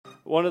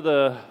One of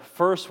the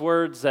first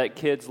words that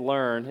kids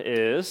learn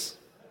is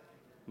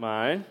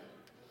mine.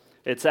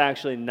 It's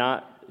actually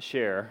not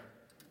share.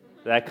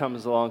 That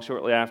comes along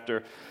shortly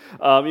after.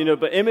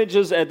 But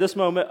images at this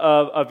moment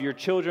of your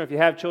children, if you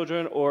have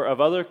children, or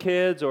of other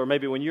kids, or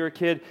maybe when you're a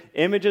kid,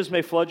 images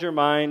may flood your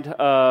mind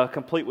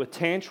complete with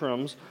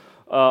tantrums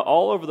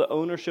all over the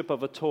ownership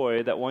of a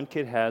toy that one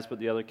kid has but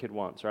the other kid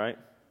wants, right?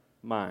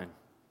 Mine.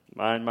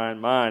 Mine, mine,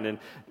 mine. And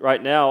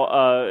right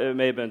now, it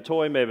may have been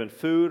toy, may have been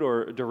food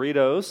or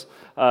Doritos,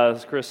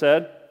 as Chris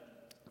said.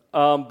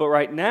 But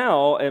right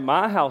now, in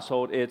my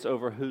household, it's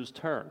over whose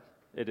turn.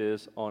 It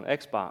is on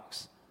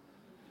Xbox.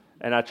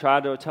 And I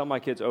try to tell my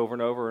kids over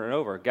and over and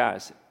over,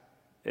 guys,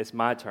 it's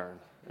my turn.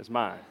 It's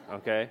mine,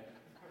 okay?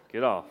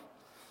 Get off.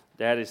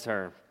 Daddy's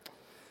turn.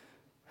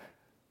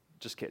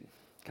 Just kidding.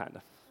 Kind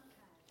of.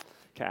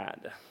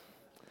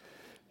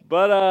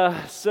 But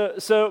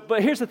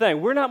here's the thing.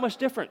 We're not much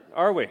different,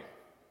 are we?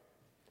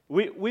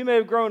 We may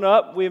have grown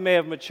up, we may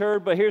have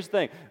matured, but here's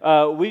the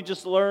thing. We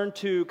just learn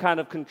to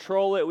kind of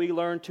control it. We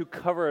learn to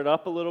cover it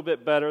up a little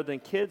bit better than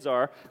kids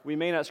are. We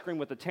may not scream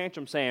with a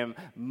tantrum saying,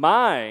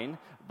 mine,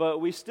 but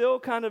we still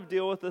kind of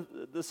deal with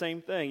the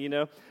same thing,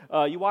 You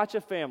watch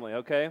a family,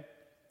 okay?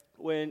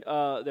 When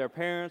their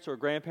parents or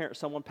grandparents,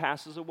 someone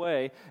passes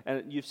away,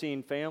 and you've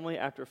seen family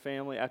after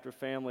family after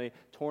family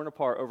torn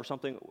apart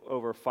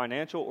over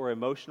financial or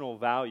emotional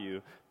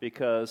value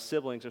because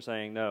siblings are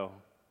saying, no,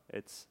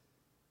 it's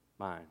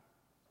mine,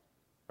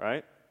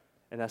 right?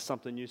 And that's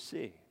something you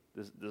see,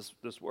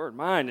 this word,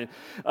 mine.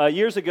 And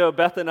years ago,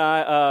 Beth and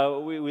I,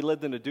 we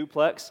lived in a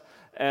duplex,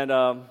 and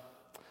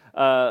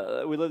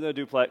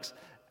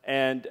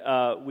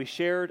we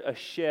shared a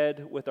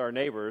shed with our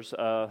neighbors,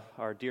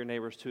 our dear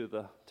neighbors to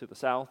the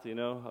south. It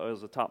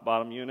was a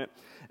top-bottom unit.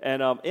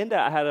 And in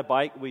that, I had a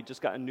bike. We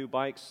just gotten new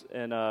bikes,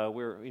 and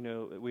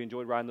we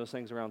enjoyed riding those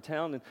things around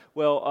town. And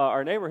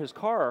our neighbor, his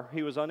car,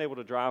 he was unable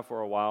to drive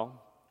for a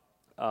while.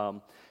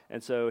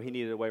 And so he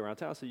needed a way around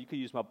town. So he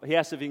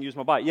asked if he can use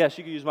my bike. Yes,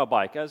 you can use my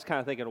bike. I was kind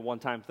of thinking a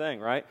one-time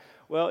thing, right?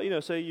 Well,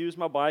 so he used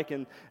my bike,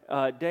 and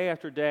day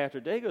after day after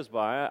day goes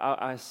by,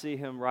 I see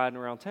him riding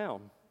around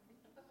town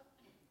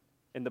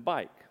in the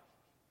bike.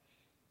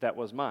 That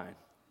was mine.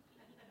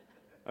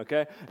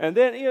 Okay? And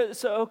then,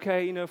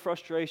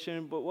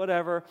 frustration, but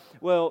whatever.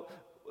 Well,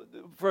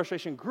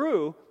 frustration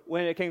grew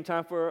when it came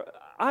time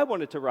I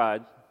wanted to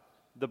ride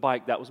the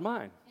bike that was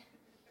mine.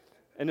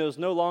 And it was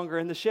no longer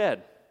in the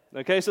shed.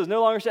 Okay, so it's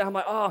no longer shed. I'm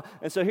like,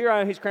 and so here I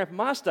am, he's cramping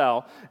my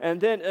style.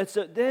 And then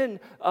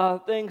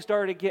things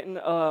started getting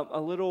a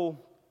little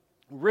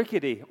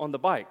rickety on the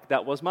bike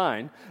that was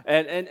mine,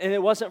 and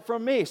it wasn't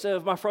from me, so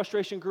my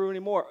frustration grew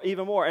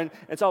even more, and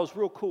so I was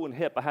real cool and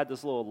hip. I had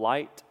this little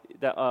light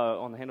that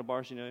on the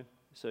handlebars,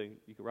 so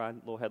you could ride, a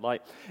little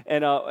headlight,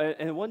 and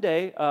one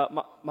day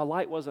my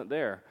light wasn't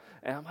there,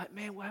 and I'm like,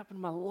 man, what happened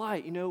to my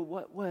light?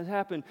 What has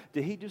happened?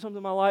 Did he do something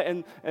to my light?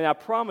 And I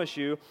promise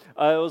you,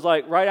 it was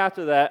like right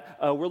after that,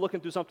 we're looking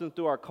through something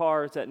through our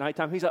car. It's at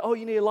nighttime. He's like, oh,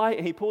 you need a light?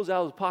 And he pulls it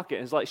out of his pocket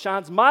and it's like,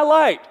 shines my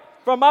light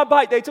from my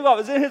bike they took off.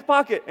 It's in his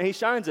pocket, and he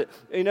shines it,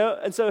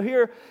 And so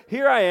here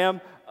I am,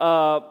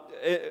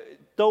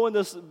 throwing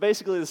this,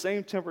 basically the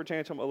same temper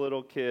tantrum a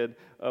little kid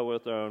would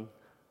have thrown.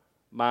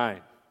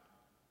 Mine.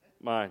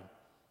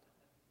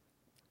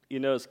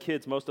 As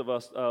kids, most of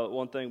us,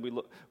 one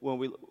thing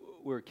when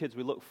we're kids,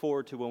 we look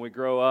forward to when we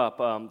grow up,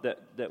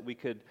 that we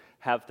could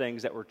have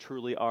things that were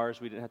truly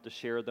ours. We didn't have to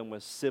share them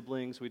with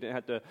siblings. We didn't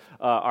have to,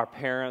 our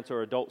parents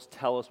or adults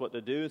tell us what to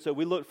do. And so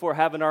we look for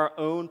having our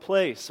own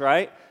place,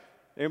 right?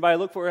 Everybody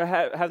look forward to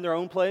having their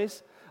own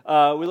place?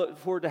 We look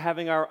forward to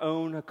having our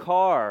own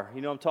car. You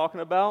know what I'm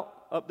talking about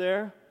up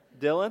there?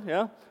 Dylan,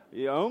 yeah?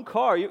 Your own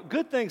car.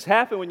 Good things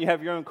happen when you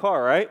have your own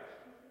car, right?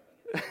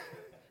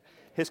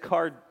 His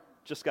car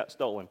just got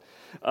stolen.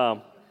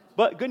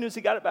 But good news,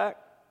 he got it back.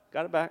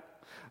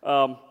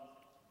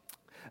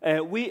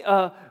 And we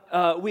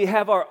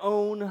have our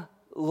own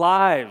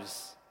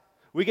lives.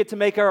 We get to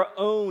make our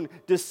own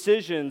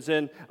decisions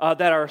and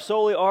that are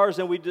solely ours.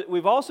 And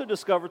we've also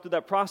discovered through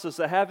that process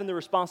that having the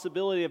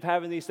responsibility of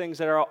having these things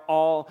that are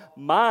all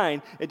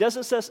mine, it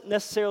doesn't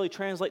necessarily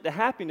translate to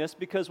happiness,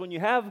 because when you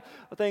have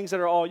things that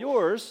are all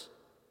yours,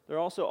 they're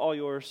also all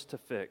yours to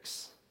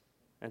fix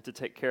and to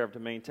take care of, to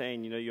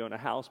maintain. You own a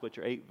house, but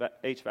your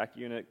HVAC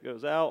unit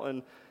goes out,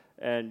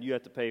 and you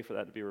have to pay for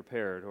that to be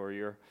repaired, or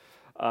your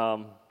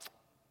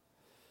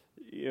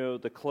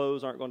the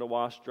clothes aren't going to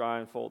wash, dry,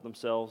 and fold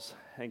themselves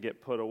and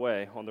get put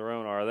away on their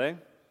own, are they?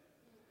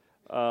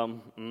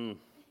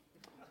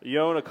 You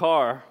own a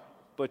car,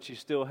 but you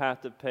still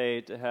have to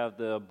pay to have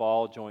the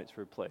ball joints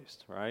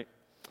replaced, right?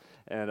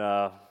 And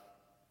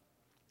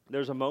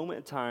there's a moment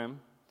in time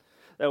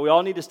that we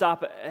all need to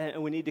stop,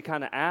 and we need to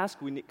kind of ask.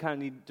 We kind of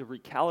need to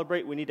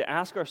recalibrate. We need to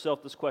ask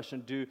ourselves this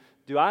question: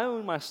 Do I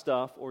own my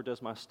stuff, or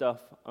does my stuff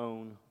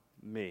own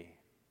me?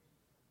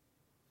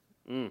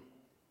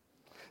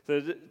 So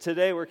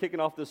today we're kicking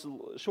off this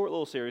short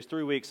little series,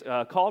 3 weeks,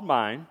 called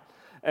Mine,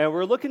 and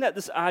we're looking at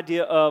this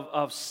idea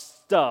of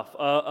stuff,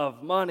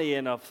 of money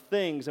and of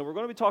things, and we're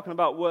going to be talking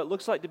about what it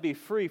looks like to be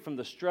free from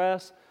the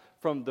stress,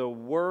 from the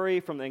worry,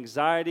 from the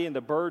anxiety, and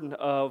the burden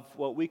of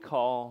what we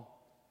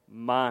call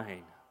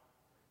mine.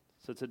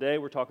 So today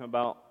we're talking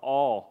about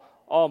all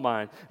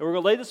mine. And we're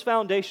going to lay this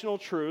foundational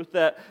truth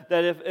that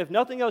if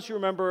nothing else you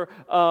remember,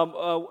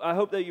 I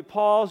hope that you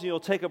pause and you'll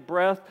take a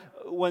breath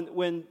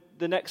when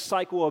the next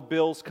cycle of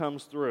bills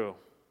comes through.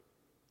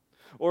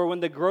 Or when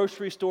the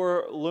grocery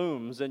store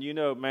looms and you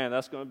know, man,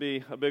 that's going to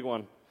be a big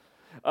one.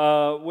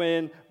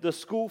 When the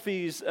school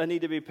fees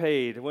need to be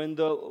paid, when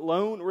the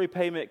loan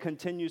repayment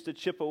continues to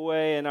chip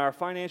away and our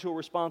financial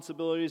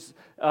responsibilities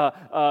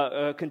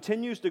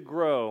continues to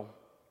grow,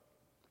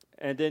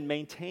 and then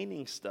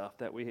maintaining stuff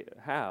that we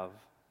have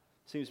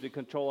seems to be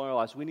controlling our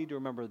lives. We need to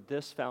remember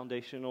this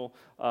foundational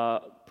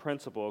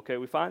principle, okay?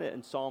 We find it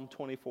in Psalm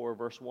 24,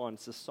 verse 1.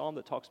 It's a psalm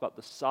that talks about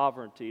the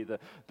sovereignty,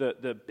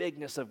 the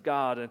bigness of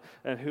God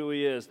and who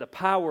He is, the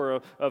power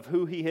of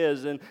who He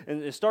is. And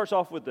it starts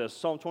off with this,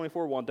 Psalm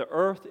 24, 1. The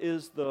earth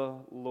is the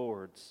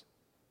Lord's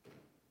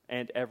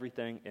and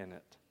everything in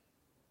it,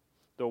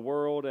 the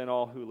world and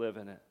all who live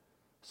in it.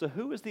 So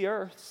who is the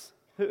earth's?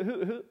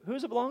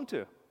 Who's it belong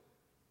to?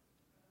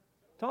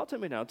 Talk to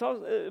me now.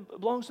 It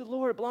belongs to the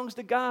Lord. It belongs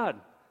to God.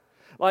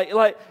 Like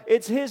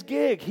it's His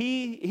gig.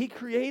 He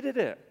created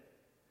it.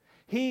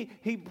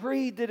 He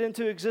breathed it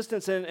into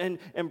existence and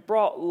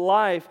brought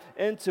life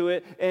into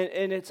it.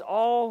 And it's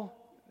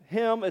all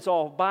Him. It's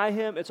all by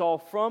Him. It's all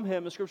from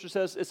Him. The Scripture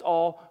says it's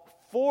all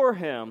for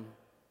Him.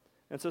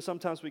 And so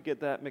sometimes we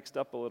get that mixed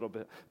up a little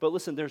bit. But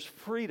listen, there's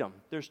freedom.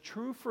 There's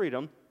true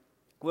freedom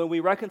when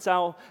we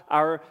reconcile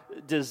our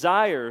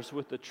desires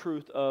with the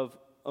truth of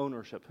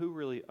ownership. Who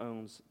really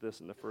owns this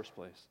in the first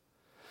place?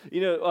 You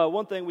know,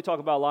 one thing we talk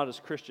about a lot as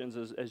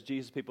Christians, as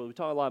Jesus people, we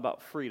talk a lot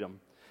about freedom.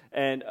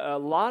 And a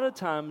lot of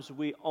times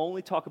we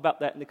only talk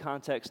about that in the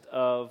context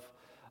of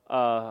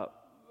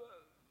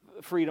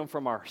freedom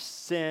from our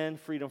sin,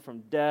 freedom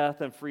from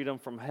death, and freedom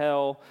from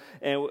hell.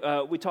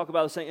 And we talk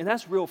about this thing, and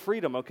that's real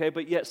freedom, okay?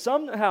 But yet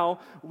somehow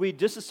we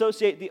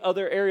disassociate the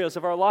other areas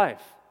of our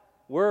life.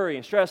 Worry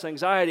and stress,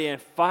 anxiety, and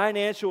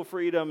financial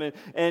freedom,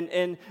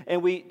 and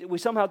we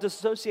somehow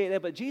disassociate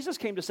that. But Jesus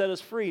came to set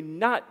us free,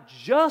 not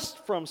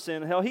just from sin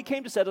and hell. He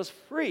came to set us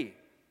free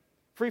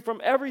from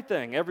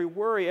everything, every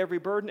worry, every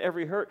burden,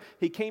 every hurt.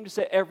 He came to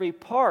set every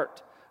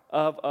part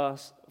of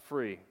us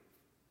free.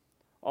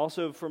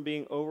 Also from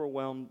being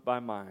overwhelmed by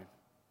mine.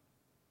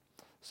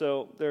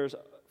 So there's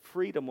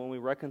freedom when we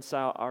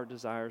reconcile our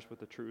desires with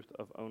the truth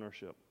of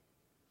ownership.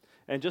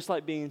 And just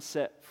like being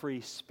set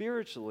free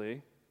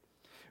spiritually,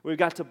 we've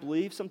got to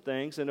believe some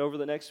things, and over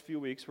the next few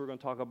weeks, we're going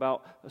to talk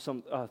about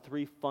some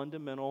 3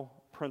 fundamental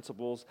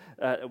principles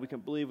that we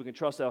can believe, we can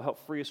trust, that will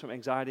help free us from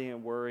anxiety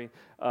and worry.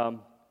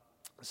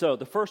 So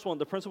the first one,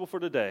 the principle for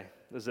today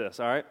is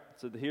this, all right?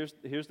 So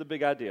here's the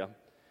big idea,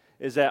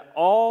 is that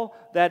all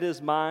that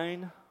is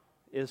mine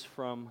is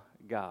from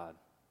God.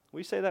 Will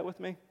you say that with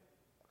me?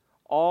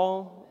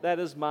 All that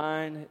is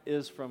mine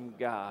is from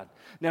God.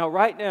 Now,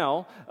 right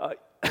now,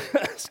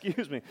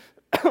 excuse me,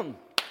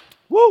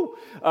 woo!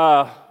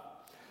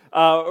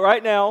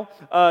 Right now,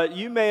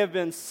 you may have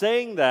been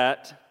saying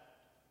that,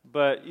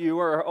 but you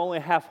are only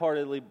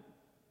half-heartedly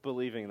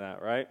believing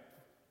that, right?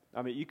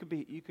 I mean,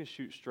 you can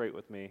shoot straight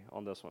with me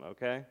on this one,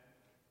 okay?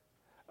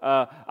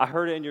 I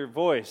heard it in your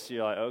voice.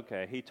 You're like,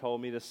 okay, He told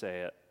me to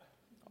say it.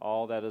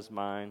 All that is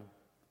mine,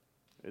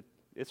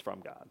 it's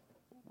from God.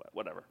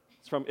 Whatever.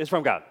 It's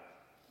from God.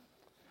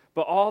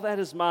 But all that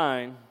is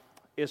mine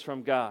is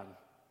from God.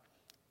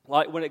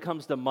 Like when it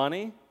comes to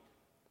money,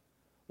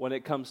 when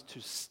it comes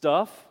to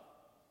stuff,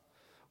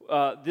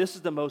 this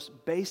is the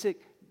most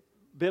basic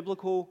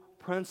biblical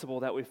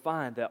principle that we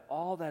find, that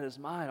all that is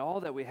mine, all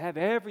that we have,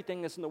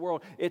 everything that's in the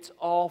world, it's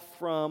all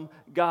from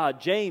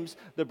God. James,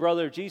 the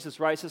brother of Jesus,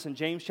 writes this in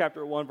James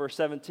chapter 1, verse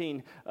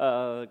 17.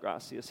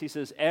 Gracias. He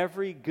says,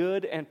 every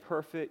good and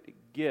perfect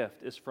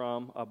gift is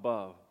from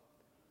above,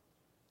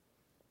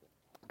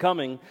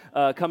 coming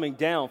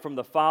down from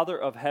the Father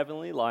of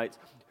heavenly lights,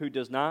 who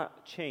does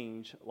not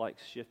change like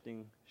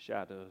shifting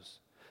shadows.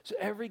 So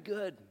every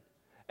good,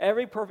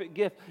 every perfect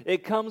gift,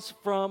 it comes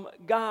from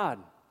God.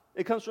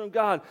 It comes from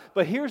God.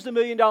 But here's the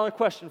million-dollar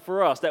question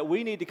for us that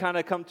we need to kind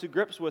of come to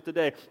grips with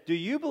today. Do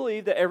you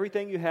believe that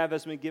everything you have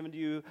has been given to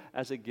you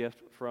as a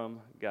gift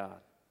from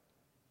God?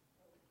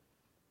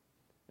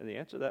 And the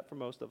answer to that for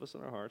most of us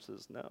in our hearts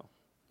is no.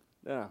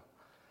 No.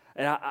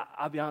 And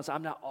I'll be honest,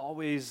 I'm not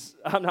always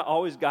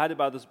guided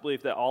by this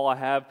belief that all I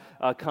have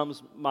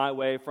comes my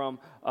way from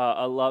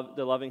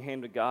the loving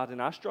hand of God.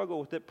 And I struggle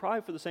with it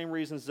probably for the same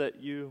reasons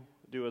that you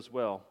do as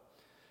well.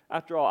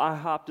 After all, I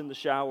hopped in the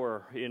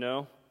shower,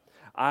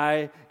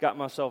 I got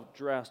myself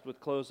dressed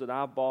with clothes that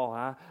I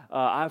bought.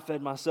 I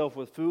fed myself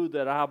with food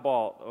that I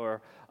bought.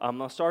 Or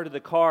I started the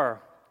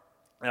car.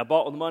 And I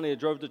bought with money. I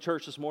drove to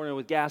church this morning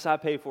with gas I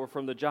paid for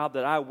from the job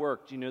that I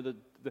worked.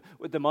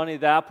 With the money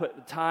that I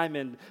put time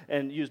in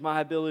and used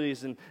my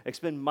abilities and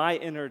expend my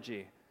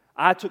energy.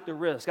 I took the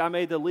risk. I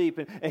made the leap.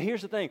 And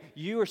here's the thing.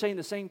 You are saying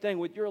the same thing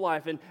with your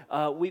life. And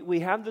we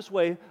have this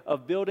way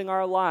of building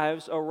our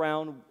lives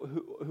around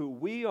who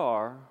we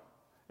are,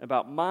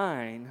 about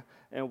mine,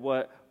 and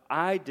what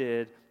I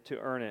did to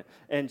earn it.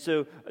 And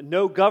so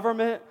no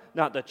government,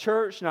 not the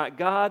church, not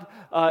God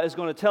is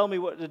going to tell me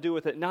what to do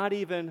with it. Not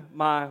even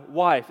my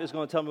wife is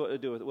going to tell me what to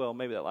do with it. Well,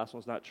 maybe that last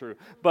one's not true.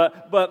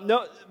 But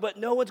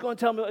no one's going to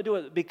tell me what to do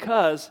with it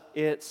because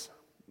it's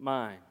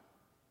mine.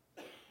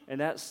 And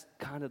that's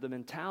kind of the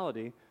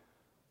mentality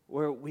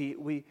where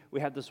we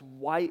have this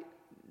white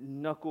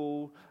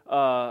knuckle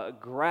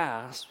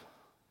grasp,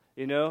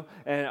 and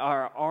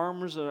our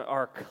arms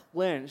are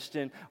clenched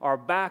and our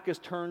back is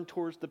turned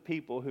towards the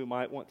people who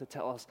might want to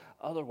tell us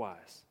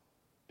otherwise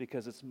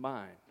because it's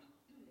mine.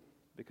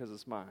 Because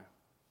it's mine.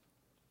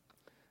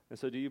 And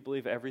so do you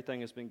believe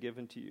everything has been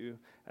given to you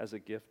as a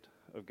gift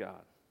of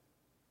God?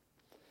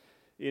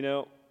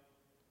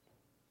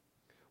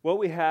 What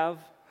we have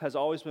has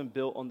always been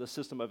built on the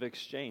system of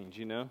exchange,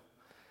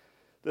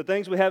 The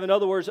things we have, in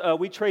other words,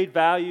 we trade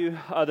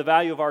the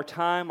value of our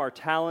time, our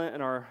talent,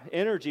 and our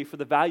energy for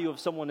the value of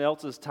someone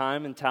else's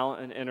time and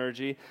talent and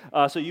energy.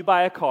 So you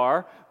buy a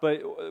car,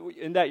 but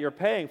in that you're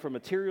paying for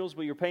materials,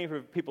 but you're paying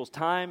for people's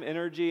time,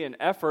 energy, and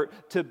effort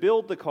to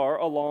build the car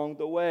along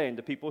the way, and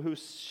the people who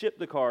ship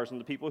the cars, and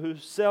the people who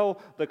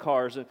sell the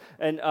cars.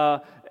 And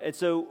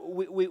so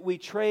we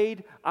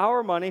trade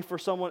our money for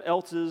someone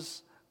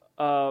else's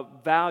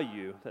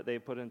value that they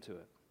put into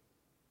it.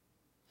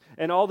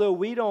 And although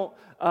we don't,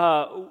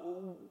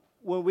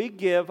 when we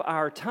give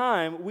our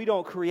time, we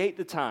don't create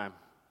the time.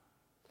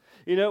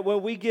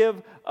 When we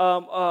give,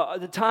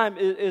 the time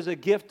is a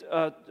gift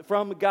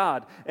from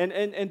God.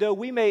 And though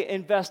we may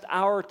invest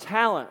our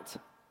talent,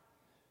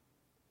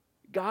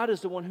 God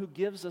is the one who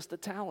gives us the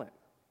talent.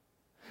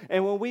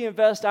 And when we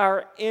invest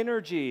our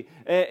energy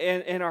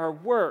and our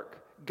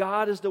work,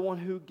 God is the one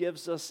who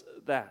gives us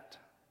that.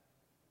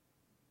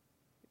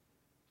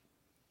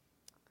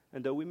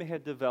 And though we may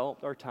have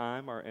developed our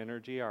time, our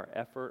energy, our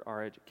effort,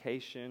 our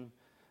education,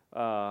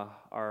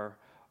 our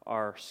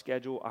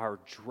schedule, our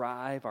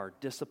drive, our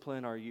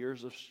discipline, our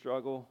years of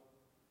struggle,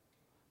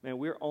 man,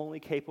 we're only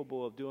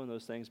capable of doing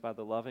those things by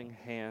the loving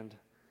hand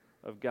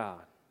of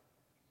God.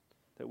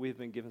 That we've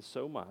been given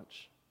so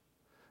much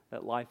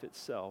that life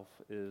itself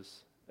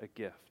is a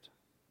gift.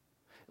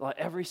 Like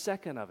every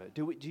second of it.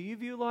 Do you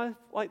view life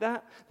like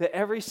that? That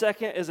every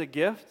second is a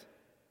gift?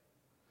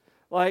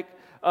 Like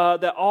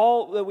that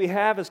all that we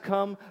have has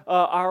come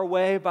our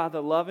way by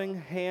the loving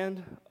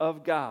hand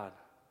of God.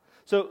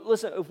 So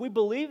listen, if we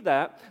believe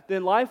that,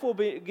 then life will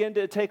begin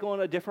to take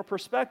on a different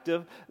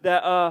perspective.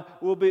 That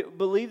we'll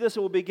believe this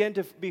and we'll begin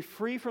to be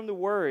free from the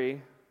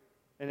worry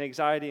and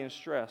anxiety and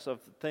stress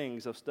of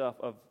things, of stuff,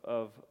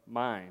 of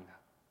mind.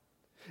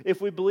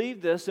 If we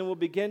believe this, then we'll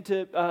begin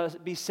to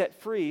be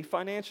set free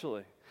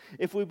financially.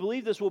 If we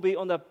believe this, we'll be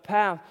on the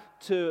path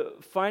to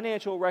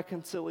financial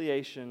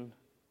reconciliation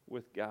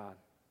with God.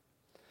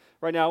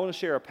 Right now, I want to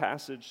share a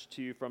passage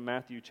to you from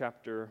Matthew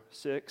chapter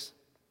 6.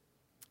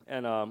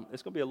 And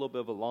it's going to be a little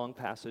bit of a long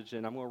passage,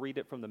 and I'm going to read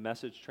it from the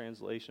Message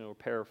translation or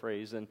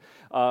paraphrase. And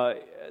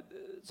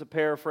it's a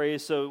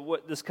paraphrase, so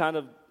what this kind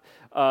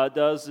of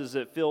does is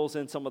it fills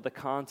in some of the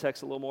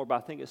context a little more, but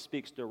I think it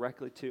speaks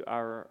directly to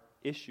our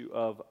issue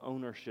of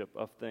ownership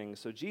of things.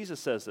 So Jesus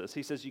says this.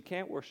 He says, you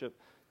can't worship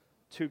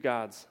two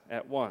gods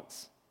at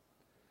once.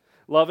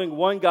 Loving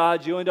one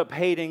God, you end up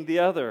hating the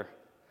other.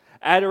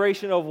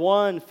 Adoration of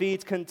one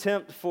feeds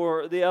contempt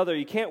for the other.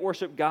 You can't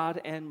worship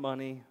God and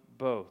money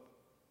both.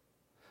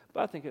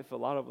 But I think if a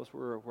lot of us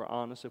were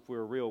honest, if we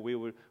were real, we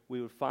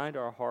would find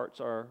our hearts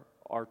are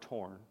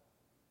torn.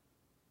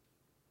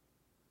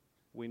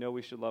 We know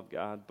we should love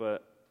God,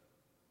 but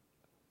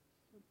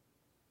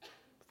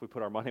if we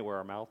put our money where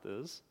our mouth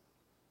is,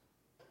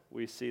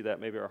 we see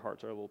that maybe our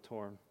hearts are a little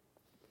torn.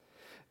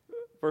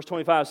 Verse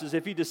 25 says,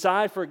 if you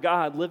decide for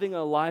God, living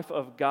a life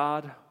of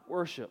God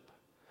worship,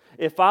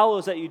 it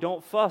follows that you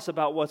don't fuss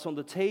about what's on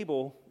the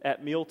table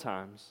at meal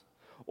times,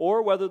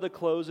 or whether the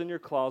clothes in your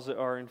closet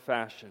are in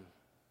fashion.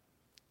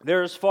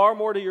 There is far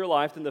more to your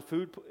life than the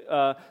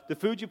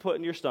food you put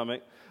in your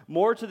stomach,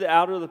 more to the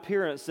outer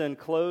appearance than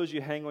clothes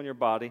you hang on your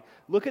body.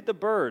 Look at the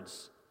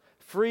birds,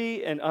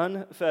 free and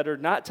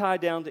unfettered, not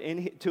tied down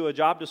to a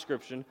job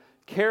description,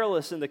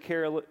 careless in the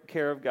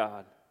care of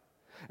God.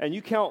 And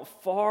you count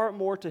far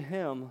more to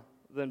Him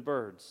than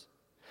birds.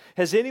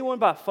 Has anyone,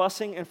 by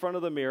fussing in front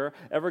of the mirror,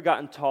 ever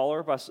gotten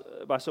taller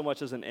by so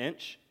much as an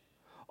inch?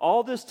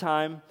 All this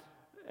time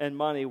and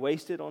money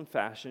wasted on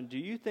fashion, do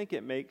you think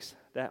it makes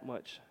that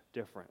much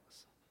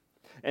difference?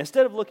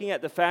 Instead of looking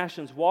at the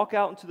fashions, walk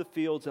out into the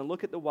fields and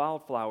look at the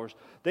wildflowers.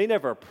 They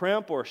never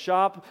primp or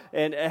shop.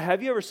 And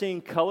have you ever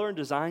seen color and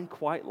design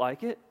quite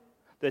like it?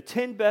 The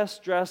 10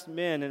 best dressed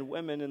men and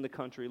women in the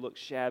country look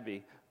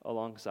shabby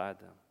alongside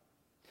them.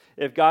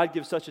 If God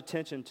gives such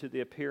attention to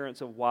the appearance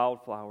of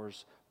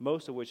wildflowers,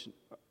 most of which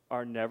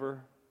are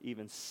never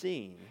even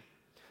seen,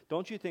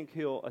 don't you think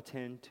He'll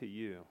attend to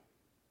you,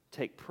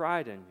 take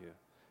pride in you,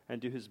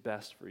 and do His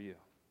best for you?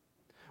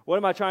 What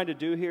am I trying to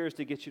do here is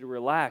to get you to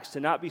relax,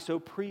 to not be so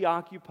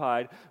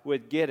preoccupied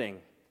with getting,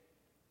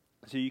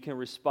 so you can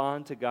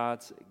respond to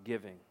God's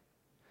giving.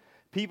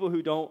 People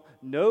who don't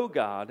know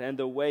God and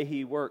the way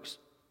He works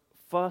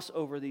fuss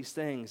over these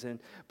things.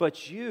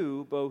 But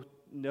you both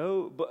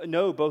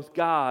know both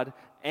God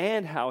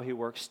and how He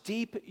works.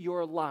 Steep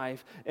your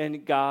life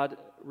in God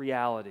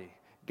reality,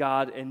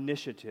 God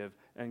initiative,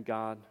 and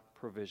God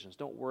provisions.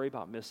 Don't worry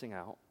about missing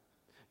out.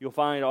 You'll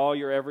find all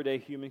your everyday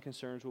human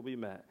concerns will be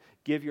met.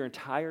 Give your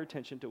entire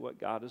attention to what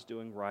God is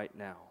doing right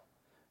now.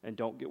 And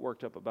don't get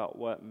worked up about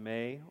what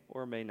may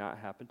or may not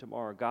happen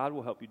tomorrow. God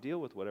will help you deal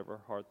with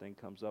whatever hard thing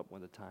comes up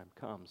when the time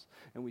comes.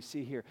 And we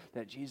see here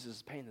that Jesus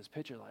is painting this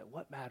picture like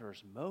what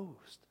matters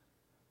most.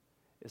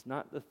 It's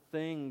not the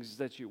things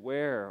that you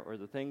wear or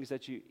the things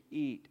that you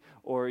eat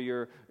or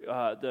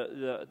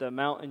the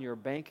amount in your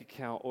bank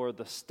account or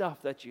the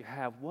stuff that you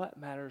have. What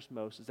matters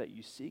most is that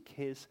you seek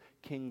His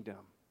kingdom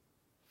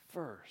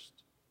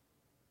first.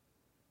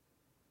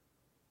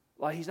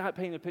 Like He's not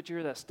painting a picture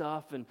here that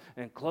stuff and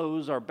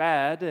clothes are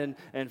bad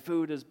and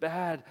food is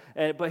bad.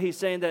 But He's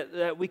saying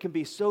that we can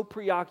be so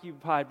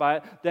preoccupied by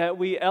it that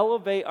we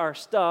elevate our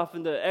stuff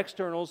and the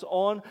externals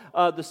on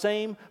the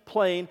same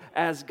plane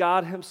as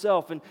God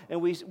Himself.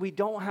 And we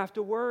don't have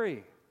to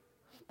worry.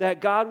 That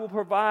God will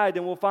provide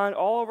and we'll find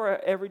all of our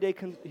everyday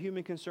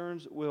human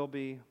concerns will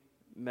be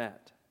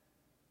met.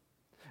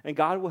 And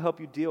God will help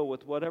you deal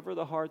with whatever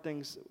the hard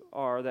things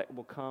are that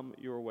will come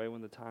your way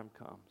when the time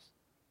comes.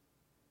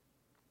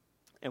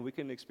 And we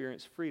can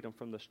experience freedom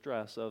from the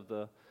stress of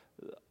the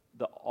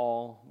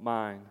all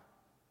mine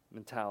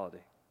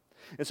mentality.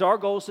 And so our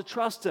goal is to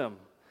trust Him.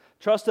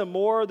 Trust Him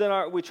more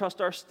than we trust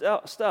our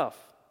stuff.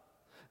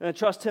 And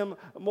trust Him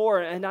more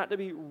and not to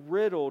be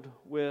riddled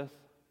with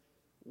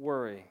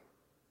worry.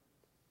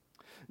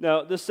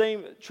 Now, the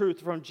same truth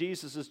from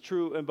Jesus is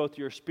true in both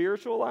your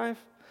spiritual life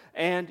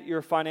and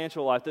your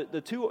financial life.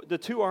 The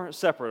two aren't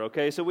separate,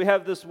 okay? So we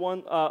have this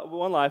one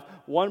life,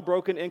 one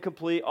broken,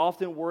 incomplete,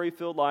 often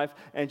worry-filled life,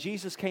 and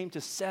Jesus came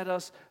to set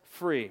us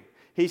free.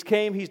 He's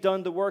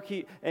done the work,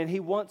 and He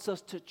wants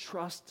us to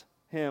trust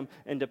Him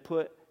and to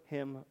put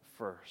Him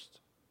first.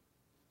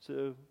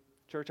 So,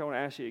 church, I want to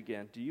ask you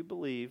again, do you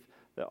believe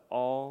that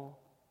all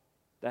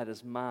that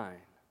is mine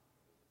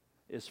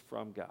is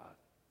from God?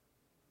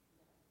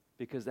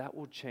 Because that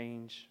will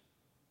change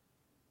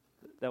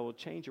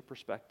your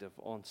perspective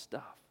on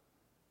stuff.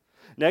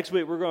 Next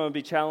week, we're going to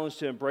be challenged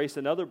to embrace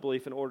another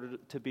belief in order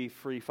to be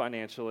free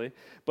financially.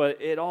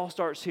 But it all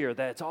starts here,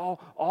 that it's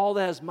all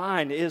that is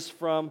mine is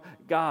from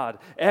God.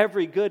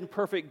 Every good and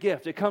perfect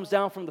gift, it comes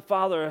down from the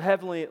Father of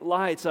heavenly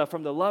lights,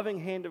 from the loving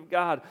hand of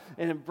God.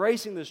 And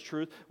embracing this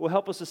truth will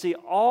help us to see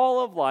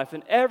all of life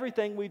and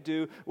everything we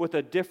do with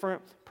a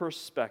different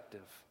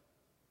perspective.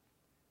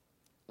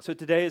 So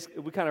today, as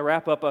we kind of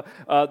wrap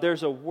up,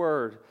 there's a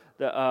word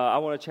that I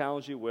want to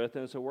challenge you with,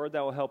 and it's a word that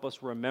will help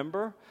us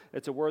remember.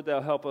 It's a word that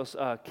will help us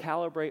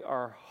calibrate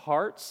our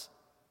hearts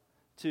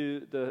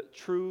to the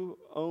true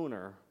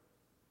owner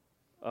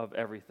of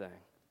everything.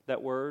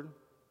 That word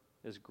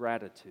is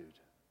gratitude.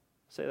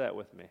 Say that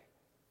with me.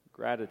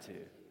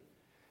 Gratitude.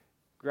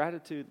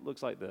 Gratitude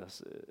looks like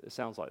this. It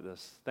sounds like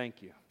this.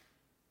 Thank you.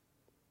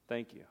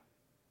 Thank you.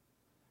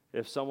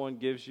 If someone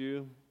gives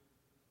you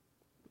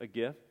a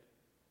gift,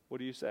 what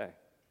do you say?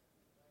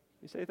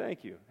 You say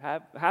thank you.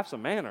 Have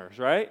some manners,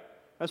 right?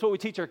 That's what we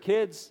teach our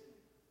kids.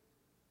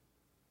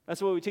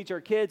 That's what we teach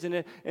our kids.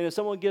 And if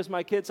someone gives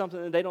my kid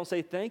something and they don't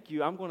say thank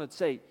you, I'm going to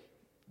say,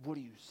 what do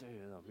you say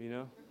to them, you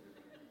know?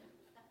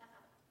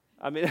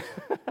 I mean,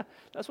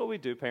 that's what we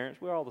do,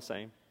 parents. We're all the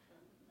same.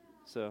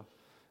 So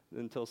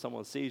until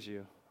someone sees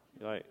you,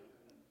 you're like,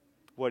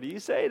 what do you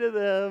say to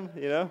them,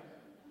 you know?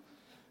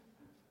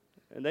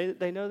 And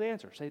they know the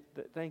answer. Say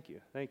thank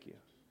you, thank you.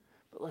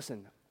 But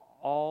listen,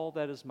 all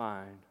that is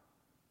mine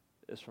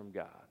is from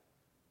God.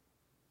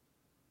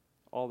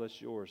 All that's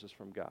yours is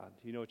from God.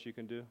 You know what you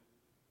can do? You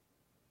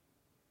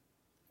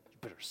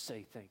better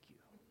say thank you.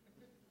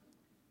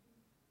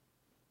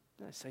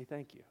 Say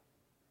thank you,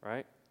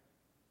 right?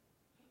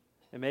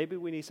 And maybe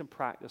we need some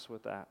practice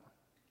with that.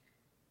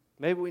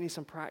 Maybe we need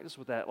some practice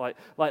with that. Like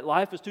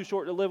life is too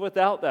short to live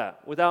without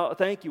that, without a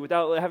thank you,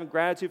 without having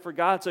gratitude for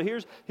God. So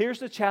here's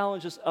the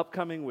challenge this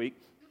upcoming week.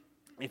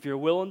 If you're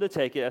willing to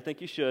take it, I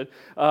think you should.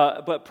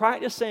 But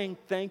practice saying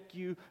thank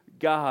you,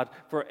 God,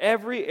 for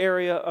every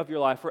area of your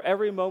life, for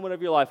every moment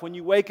of your life. When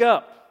you wake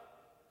up,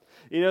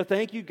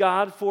 thank you,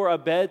 God, for a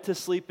bed to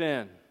sleep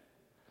in.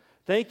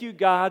 Thank you,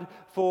 God,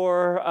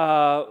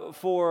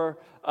 for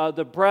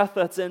the breath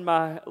that's in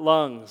my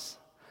lungs.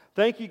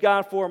 Thank you,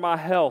 God, for my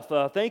health.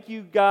 Thank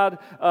you, God,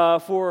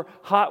 for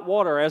hot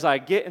water as I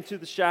get into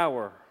the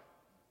shower.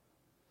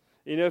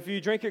 If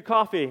you drink your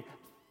coffee,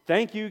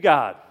 thank you,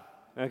 God,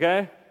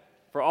 okay?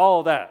 For all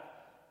of that.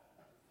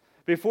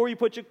 Before you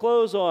put your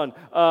clothes on,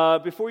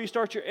 before you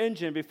start your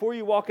engine, before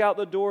you walk out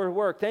the door to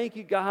work, thank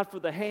you, God, for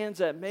the hands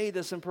that made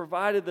this and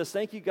provided this.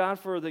 Thank you, God,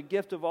 for the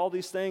gift of all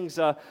these things.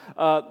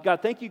 God,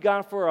 thank you,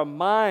 God, for a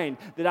mind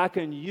that I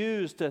can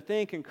use to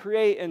think and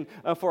create, and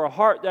for a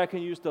heart that I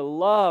can use to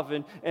love,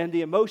 and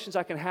the emotions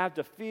I can have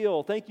to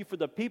feel. Thank you for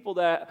the people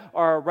that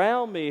are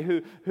around me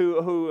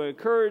who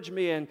encourage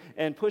me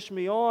and push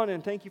me on,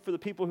 and thank you for the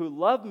people who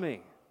love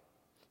me.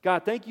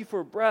 God, thank you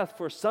for breath,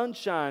 for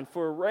sunshine,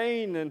 for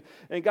rain,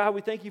 and God,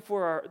 we thank you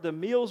for the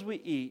meals we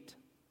eat.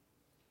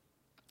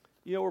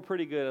 You know, we're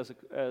pretty good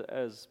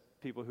as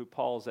people who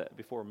pause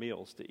before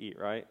meals to eat,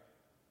 right?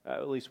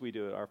 At least we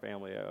do it, our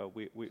family.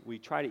 We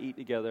try to eat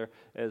together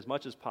as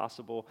much as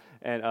possible,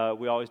 and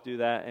we always do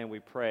that, and we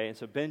pray. And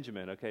so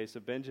Benjamin,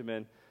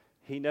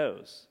 he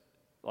knows,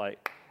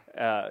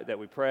 that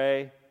we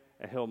pray,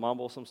 and he'll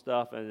mumble some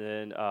stuff, and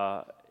then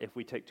if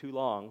we take too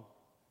long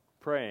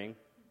praying,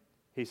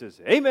 he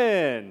says,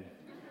 amen.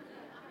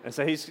 And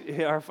so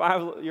our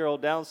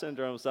 5-year-old Down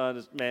syndrome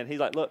son he's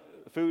like,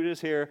 look, food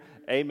is here,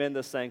 amen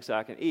this thing so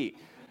I can eat.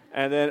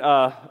 And then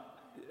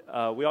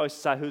we always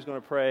decide who's going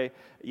to pray.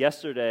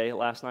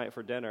 Last night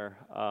for dinner,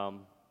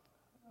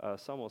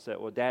 someone said,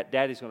 well,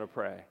 Daddy's going to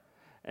pray.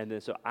 And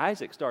then so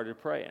Isaac started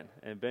praying,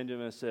 and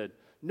Benjamin said,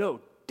 no,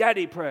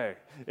 Daddy pray,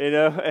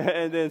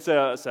 and then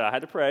so I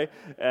had to pray,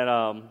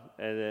 and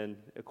then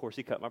of course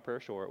he cut my prayer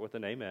short with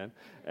an amen,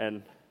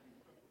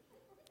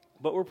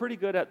 but we're pretty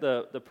good at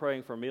the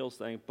praying for meals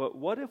thing. But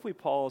what if we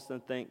paused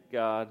and thank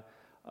God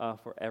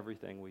for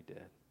everything we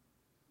did?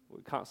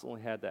 We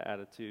constantly had that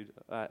attitude.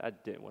 I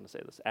didn't want to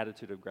say this,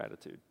 attitude of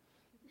gratitude.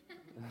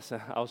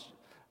 So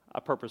I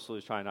purposely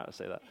was trying not to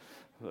say that,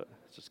 but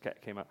it just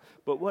came out.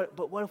 But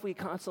what if we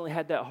constantly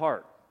had that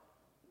heart?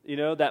 You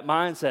know, that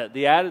mindset,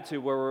 the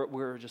attitude where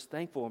we're just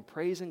thankful and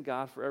praising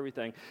God for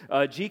everything.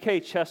 G.K.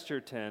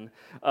 Chesterton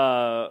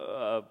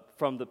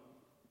from the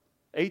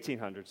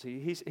 1800s,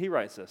 he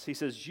writes this. He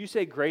says, you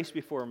say grace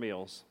before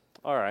meals.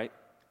 All right.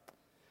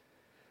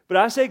 But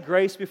I say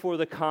grace before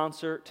the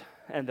concert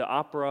and the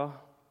opera,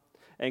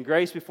 and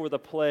grace before the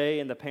play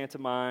and the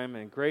pantomime,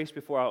 and grace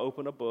before I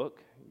open a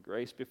book,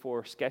 grace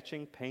before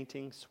sketching,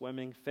 painting,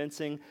 swimming,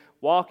 fencing,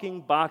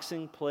 walking,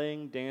 boxing,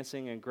 playing,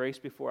 dancing, and grace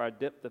before I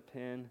dip the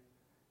pen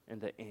in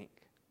the ink.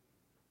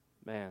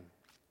 Man,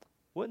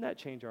 wouldn't that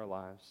change our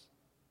lives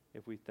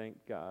if we thank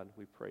God,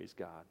 we praise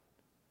God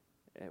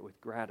with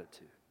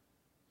gratitude?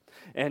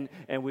 And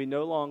we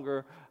no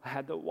longer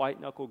had the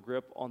white-knuckle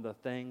grip on the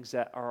things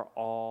that are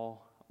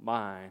all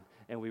mine,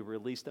 and we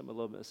release them a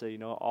little bit and say,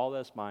 all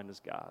that's mine is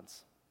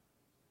God's.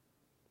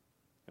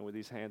 And with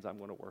these hands, I'm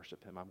going to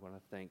worship Him. I'm going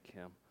to thank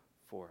Him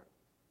for it.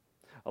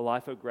 A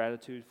life of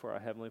gratitude for our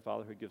Heavenly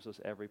Father who gives us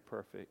every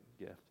perfect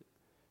gift.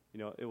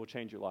 It will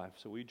change your life.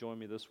 So will you join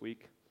me this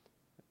week?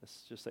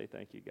 Let's just say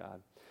thank you,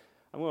 God.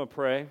 I'm going to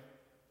pray.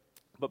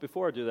 But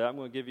before I do that, I'm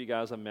going to give you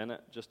guys a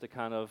minute just to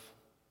kind of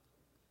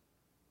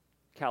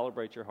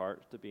calibrate your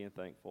heart to being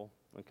thankful,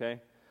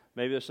 okay?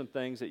 Maybe there's some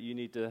things that you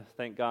need to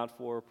thank God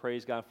for,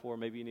 praise God for.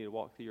 Maybe you need to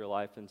walk through your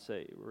life and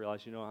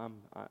realize,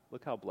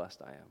 look how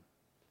blessed I am.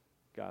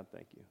 God,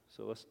 thank you.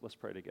 So let's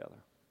pray together.